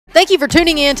Thank you for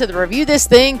tuning in to the Review This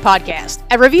Thing podcast.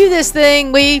 At Review This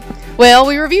Thing, we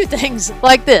review things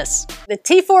like this. The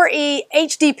T4E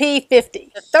HDP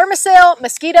 50. The Thermacell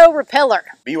Mosquito Repeller.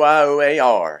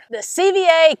 BYOAR. The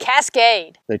CVA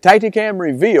Cascade. The Tacticam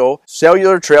Reveal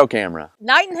Cellular Trail Camera.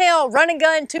 Nightingale Run and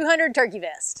Gun 200 Turkey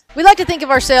Vest. We like to think of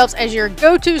ourselves as your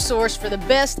go-to source for the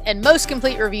best and most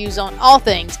complete reviews on all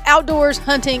things outdoors,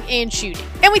 hunting, and shooting.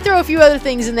 And we throw a few other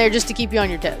things in there just to keep you on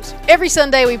your toes. Every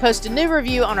Sunday we post a new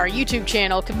review on our YouTube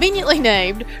channel, conveniently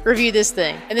named Review This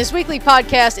Thing. And this weekly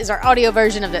podcast is our audio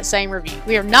version of that same review.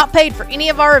 We are not paid for any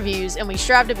of our reviews, and we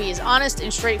strive to be as honest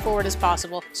and straightforward as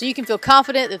possible so you can feel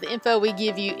confident that the info we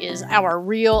give you is our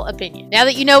real opinion. Now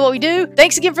that you know what we do,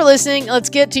 thanks again for listening. Let's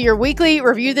get to your weekly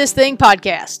Review This Thing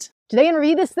podcast. Today in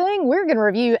Review This Thing, we're going to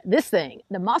review this thing,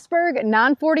 the Mossberg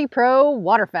 940 Pro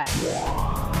Waterfowl.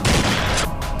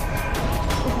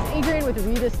 Adrian with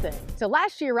Review This Thing. So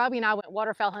last year, Robbie and I went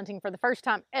waterfowl hunting for the first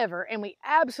time ever, and we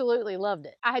absolutely loved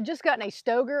it. I had just gotten a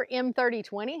Stoeger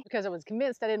M3020 because I was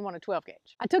convinced I didn't want a 12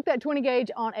 gauge. I took that 20 gauge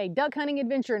on a duck hunting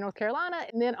adventure in North Carolina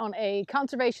and then on a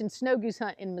conservation snow goose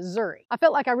hunt in Missouri. I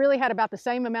felt like I really had about the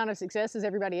same amount of success as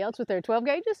everybody else with their 12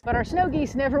 gauges, but our snow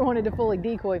geese never wanted to fully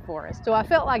decoy for us. So I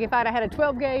felt like if I'd had a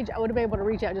 12 gauge, I would have been able to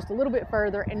reach out just a little bit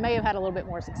further and may have had a little bit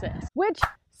more success, which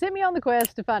sent me on the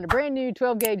quest to find a brand new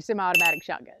 12 gauge semi-automatic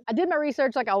shotgun. I did my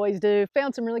research like I always do,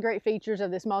 found some really great features of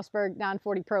this Mossberg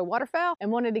 940 Pro Waterfowl,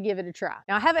 and wanted to give it a try.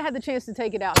 Now I haven't had the chance to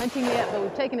take it out hunting yet, but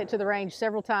we've taken it to the range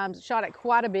several times, shot it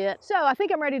quite a bit. So I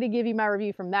think I'm ready to give you my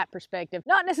review from that perspective,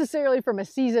 not necessarily from a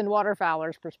seasoned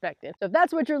waterfowler's perspective. So if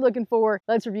that's what you're looking for,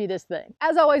 let's review this thing.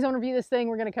 As always on Review This Thing,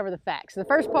 we're gonna cover the facts. The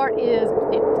first part is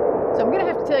fit. So I'm gonna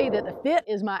have to tell you that the fit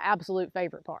is my absolute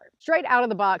favorite part. Straight out of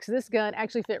the box, this gun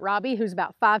actually fit Robbie, who's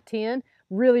about 5'10",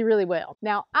 really well.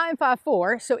 Now, I'm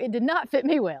 5'4", so it did not fit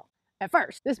me well at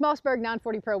first. This Mossberg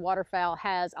 940 Pro Waterfowl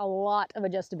has a lot of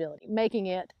adjustability, making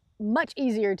it much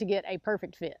easier to get a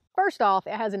perfect fit. First off,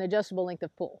 it has an adjustable length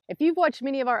of pull. If you've watched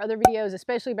many of our other videos,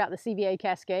 especially about the CVA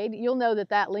Cascade, you'll know that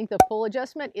that length of pull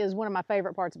adjustment is one of my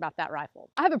favorite parts about that rifle.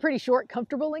 I have a pretty short,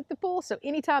 comfortable length of pull, so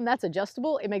anytime that's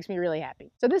adjustable, it makes me really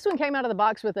happy. So this one came out of the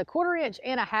box with a 1/4 inch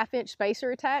and a 1/2 inch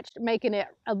spacer attached, making it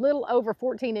a little over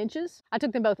 14 inches. I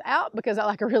took them both out because I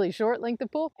like a really short length of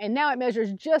pull, and now it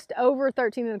measures just over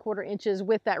 13¼ inches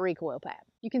with that recoil pad.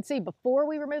 You can see before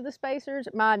we remove the spacers,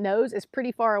 my nose is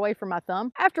pretty far away from my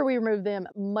thumb. After we remove them,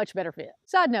 much better fit.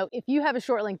 Side note, if you have a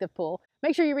short length of pull,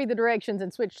 make sure you read the directions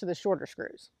and switch to the shorter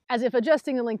screws. As if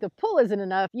adjusting the length of pull isn't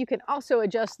enough, you can also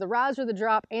adjust the rise or the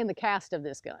drop and the cast of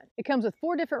this gun. It comes with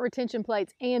 4 different retention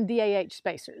plates and DAH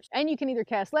spacers, and you can either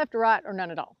cast left or right or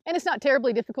none at all. And it's not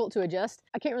terribly difficult to adjust.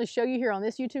 I can't really show you here on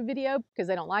this YouTube video because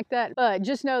they don't like that, but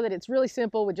just know that it's really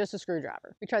simple with just a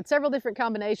screwdriver. We tried several different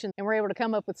combinations and we're able to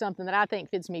come up with something that I think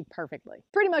fits me perfectly.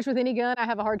 Pretty much with any gun, I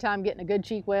have a hard time getting a good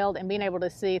cheek weld and being able to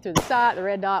see through the sight, the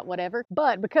red dot, whatever.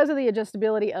 But because of the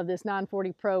adjustability of this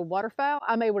 940 Pro Waterfowl,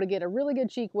 I'm able to get a really good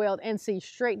cheek weld and see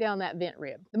straight down that vent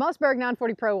rib. The Mossberg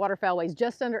 940 Pro Waterfowl weighs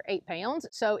just under 8 pounds,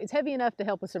 so it's heavy enough to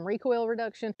help with some recoil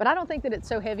reduction, but I don't think that it's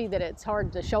so heavy that it's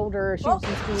hard to shoulder, shoot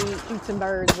some skeet, shoot some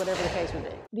birds, whatever the case would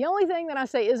be. The only thing that I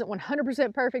say isn't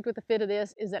 100% perfect with the fit of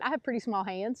this is that I have pretty small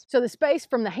hands, so the space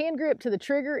from the hand grip to the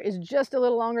trigger is just a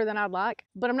little longer than I'd like,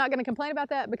 but I'm not going to complain about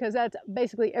that because that's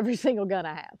basically every single gun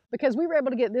I have. Because we were able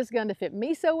to get this gun to fit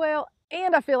me so well,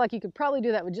 and I feel like you could probably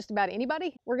do that with just about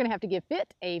anybody, we're going to have to give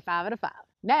fit a 5 out of 5.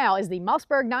 Now is the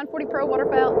Mossberg 940 Pro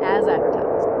Waterfowl as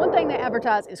advertised. One thing they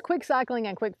advertise is quick cycling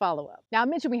and quick follow-up. Now I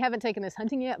mentioned we haven't taken this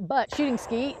hunting yet, but shooting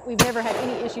skeet, we've never had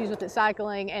any issues with it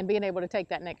cycling and being able to take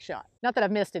that next shot. Not that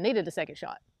I've missed and needed a second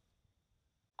shot.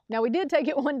 Now we did take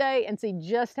it one day and see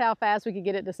just how fast we could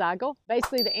get it to cycle.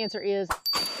 Basically the answer is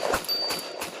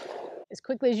as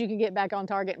quickly as you can get back on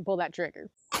target and pull that trigger.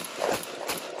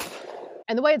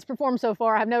 And the way it's performed so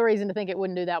far, I have no reason to think it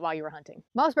wouldn't do that while you were hunting.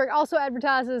 Mossberg also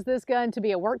advertises this gun to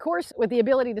be a workhorse with the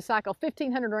ability to cycle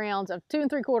 1,500 rounds of 2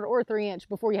 3/4 or 3 inch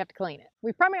before you have to clean it.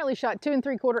 We've primarily shot 2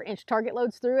 3/4 inch target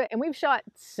loads through it, and we've shot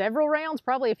several rounds,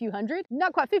 probably a few hundred,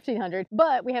 not quite 1,500,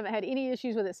 but we haven't had any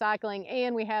issues with it cycling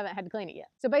and we haven't had to clean it yet.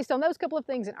 So based on those couple of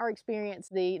things in our experience,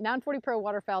 the 940 Pro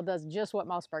Waterfowl does just what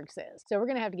Mossberg says. So we're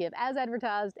gonna have to give, as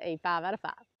advertised, a 5 out of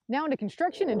 5. Now into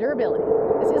construction and durability.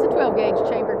 This is a 12 gauge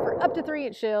chambered for up to 3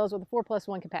 inch shells with a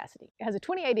 4+1 capacity. It has a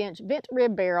 28 inch vent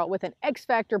rib barrel with an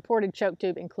X-Factor ported choke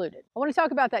tube included. I want to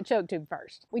talk about that choke tube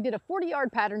first. We did a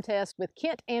 40-yard pattern test with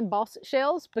Kent and Boss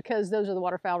shells because those are the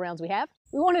waterfowl rounds we have.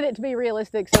 We wanted it to be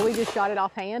realistic, so we just shot it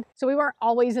offhand. So we weren't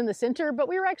always in the center, but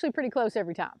we were actually pretty close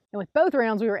every time. And with both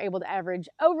rounds, we were able to average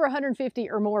over 150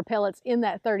 or more pellets in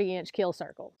that 30-inch kill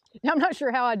circle. Now, I'm not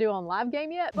sure how I do on live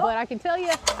game yet, but I can tell you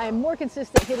I am more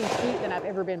consistent hitting skeet than I've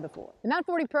ever been before. The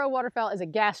 940 Pro Waterfowl is a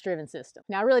gas-driven system.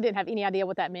 Now, I really didn't have any idea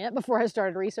what that meant before I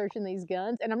started researching these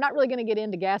guns, and I'm not really going to get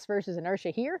into gas versus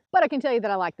inertia here, but I can tell you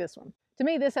that I like this one. To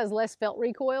me, this has less felt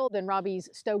recoil than Robbie's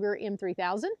Stoeger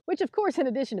M3000, which of course, in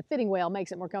addition to fitting well,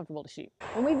 makes it more comfortable to shoot.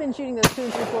 When we've been shooting those 2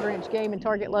 3/4 inch game and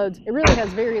target loads, it really has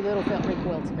very little felt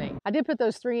recoil to me. I did put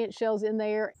those 3-inch shells in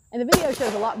there, and the video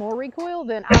shows a lot more recoil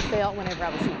than I felt whenever I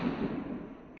was shooting.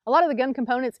 A lot of the gun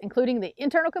components, including the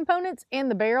internal components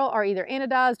and the barrel, are either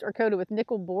anodized or coated with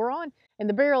nickel boron, and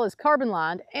the barrel is carbon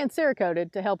lined and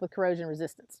Cerakoted to help with corrosion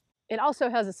resistance. It also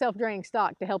has a self-draining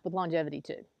stock to help with longevity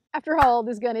too. After all,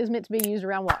 this gun is meant to be used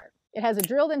around water. It has a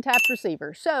drilled and tapped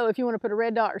receiver, so if you want to put a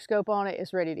red dot or scope on it,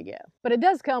 it's ready to go. But it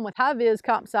does come with high-vis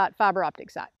comp sight fiber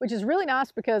optic sight, which is really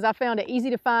nice because I found it easy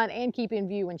to find and keep in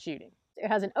view when shooting. It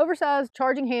has an oversized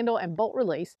charging handle and bolt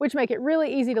release, which make it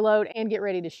really easy to load and get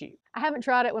ready to shoot. I haven't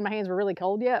tried it when my hands were really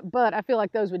cold yet, but I feel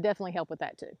like those would definitely help with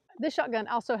that too. This shotgun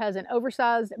also has an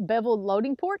oversized beveled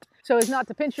loading port, so as not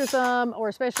to pinch your thumb, or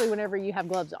especially whenever you have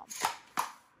gloves on.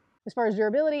 As far as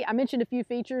durability, I mentioned a few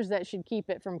features that should keep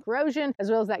it from corrosion,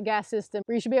 as well as that gas system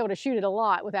where you should be able to shoot it a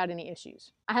lot without any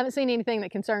issues. I haven't seen anything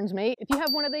that concerns me. If you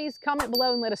have one of these, comment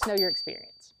below and let us know your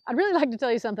experience. I'd really like to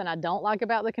tell you something I don't like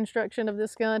about the construction of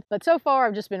this gun, but so far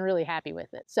I've just been really happy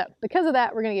with it. So because of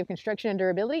that, we're going to give construction and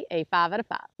durability a 5 out of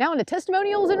 5. Now into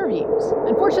testimonials and reviews.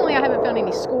 Unfortunately, I haven't found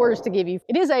any scores to give you.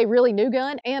 It is a really new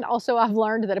gun, and also I've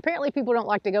learned that apparently people don't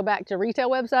like to go back to retail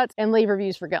websites and leave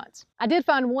reviews for guns. I did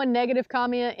find one negative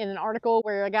comment in an article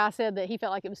where a guy said that he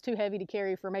felt like it was too heavy to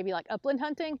carry for maybe like upland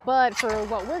hunting, but for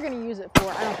what we're going to use it for,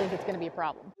 I don't think it's going to be a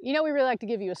problem. You know, we really like to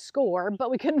give you a score, but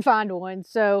we couldn't find one,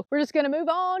 so we're just going to move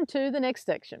on to the next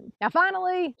section. Now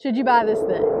finally, should you buy this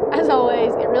thing? As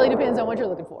always, it really depends on what you're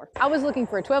looking for. I was looking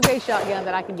for a 12-gauge shotgun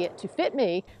that I could get to fit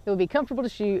me, that would be comfortable to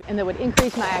shoot, and that would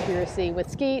increase my accuracy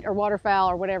with skeet or waterfowl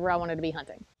or whatever I wanted to be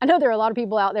hunting. I know there are a lot of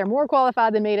people out there more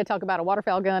qualified than me to talk about a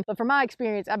waterfowl gun, but from my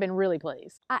experience, I've been really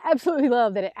pleased. I absolutely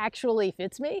love that it actually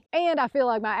fits me, and I feel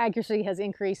like my accuracy has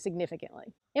increased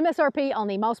significantly. MSRP on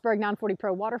the Mossberg 940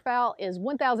 Pro Waterfowl is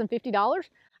 $1,050.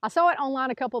 I saw it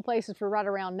online a couple of places for right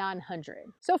around $900.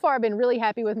 So far, I've been really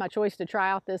happy with my choice to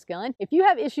try out this gun. If you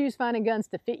have issues finding guns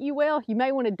to fit you well, you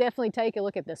may want to definitely take a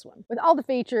look at this one. With all the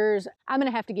features, I'm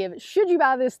going to have to give, should you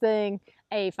buy this thing,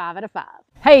 a 5 out of 5.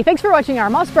 Hey, thanks for watching our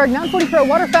Mossberg 940 Pro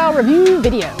Waterfowl review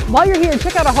video. While you're here,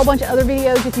 check out a whole bunch of other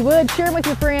videos. If you would, share them with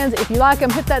your friends. If you like them,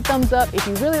 hit that thumbs up. If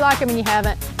you really like them and you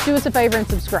haven't, do us a favor and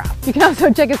subscribe. You can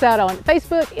also check us out on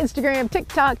Facebook, Instagram,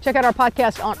 TikTok. Check out our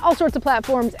podcast on all sorts of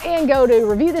platforms and go to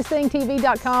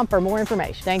reviewthisthingtv.com for more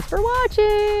information. Thanks for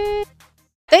watching.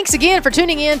 Thanks again for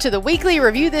tuning in to the weekly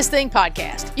Review This Thing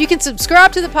podcast. You can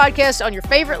subscribe to the podcast on your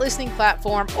favorite listening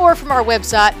platform or from our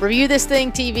website,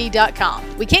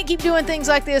 reviewthisthingtv.com. We can't keep doing things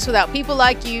like this without people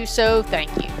like you, so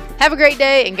thank you. Have a great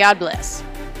day and God bless.